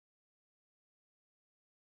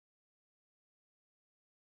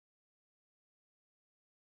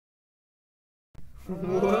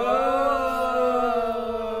Whoa!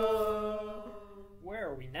 Where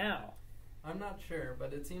are we now? I'm not sure,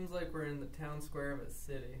 but it seems like we're in the town square of a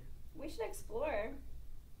city. We should explore.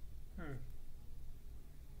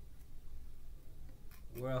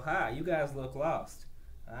 Well, hi, you guys look lost.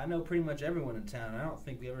 I know pretty much everyone in town. I don't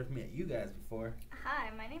think we ever met you guys before. Hi,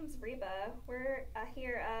 my name's Reba. We're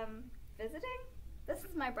here visiting. This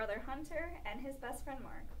is my brother Hunter and his best friend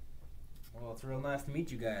Mark. Well, it's real nice to meet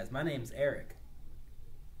you guys. My name's Eric.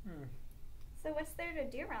 So what's there to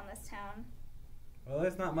do around this town? Well,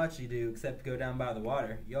 there's not much you do except go down by the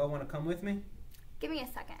water. Y'all want to come with me? Give me a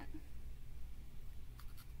second.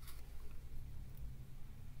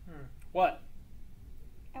 What?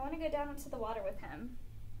 I want to go down into the water with him.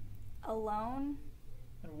 Alone?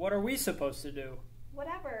 And what are we supposed to do?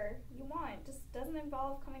 Whatever you want. Just doesn't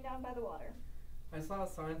involve coming down by the water. I saw a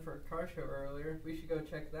sign for a car show earlier. We should go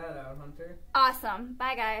check that out, Hunter. Awesome.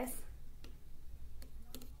 Bye, guys.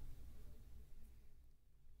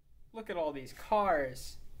 Look at all these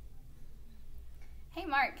cars. Hey,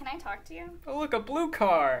 Mark, can I talk to you? Oh, look, a blue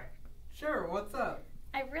car. Sure, what's up?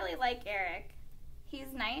 I really like Eric.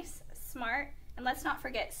 He's nice, smart, and let's not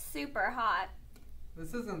forget super hot.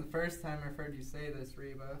 This isn't the first time I've heard you say this,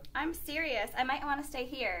 Reba. I'm serious. I might want to stay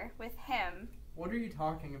here with him. What are you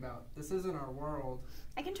talking about? This isn't our world.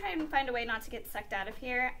 I can try and find a way not to get sucked out of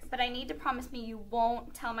here, but I need to promise me you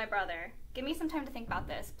won't tell my brother. Give me some time to think about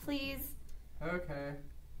this, please. Okay.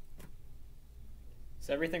 Is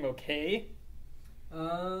everything okay?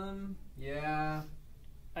 Yeah.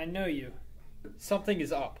 I know you. Something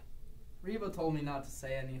is up. Reba told me not to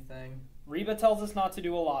say anything. Reba tells us not to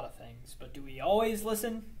do a lot of things, but do we always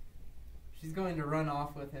listen? She's going to run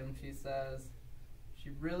off with him, she says. She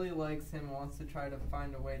really likes him and wants to try to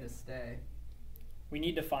find a way to stay. We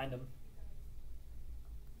need to find him.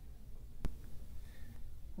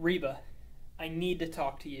 Reba, I need to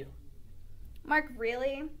talk to you. Mark,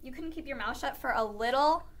 really? You couldn't keep your mouth shut for a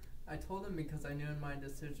little? I told him because I knew in my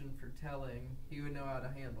decision for telling, he would know how to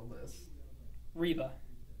handle this. Reba,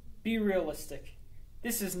 be realistic.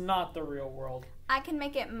 This is not the real world. I can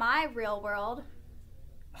make it my real world.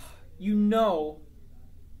 You know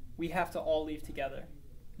we have to all leave together.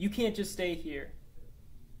 You can't just stay here.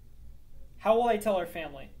 How will I tell our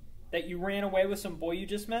family? That you ran away with some boy you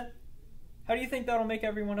just met? How do you think that'll make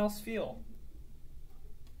everyone else feel?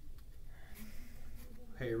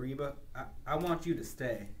 Hey, Reba, I want you to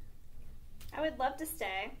stay. I would love to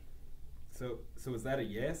stay. So is that a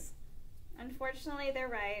yes? Unfortunately, they're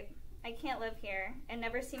right. I can't live here and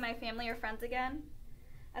never see my family or friends again.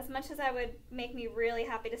 As much as I would make me really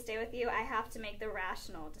happy to stay with you, I have to make the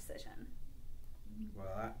rational decision.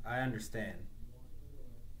 Well, I understand.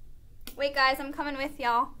 Wait, guys, I'm coming with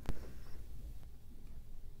y'all.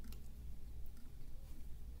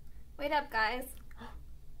 Wait up, guys.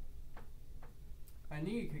 I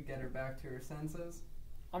knew you could get her back to her senses.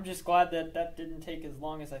 I'm just glad that didn't take as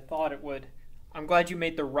long as I thought it would. I'm glad you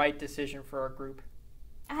made the right decision for our group.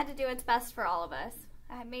 I had to do what's best for all of us.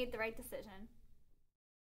 I made the right decision.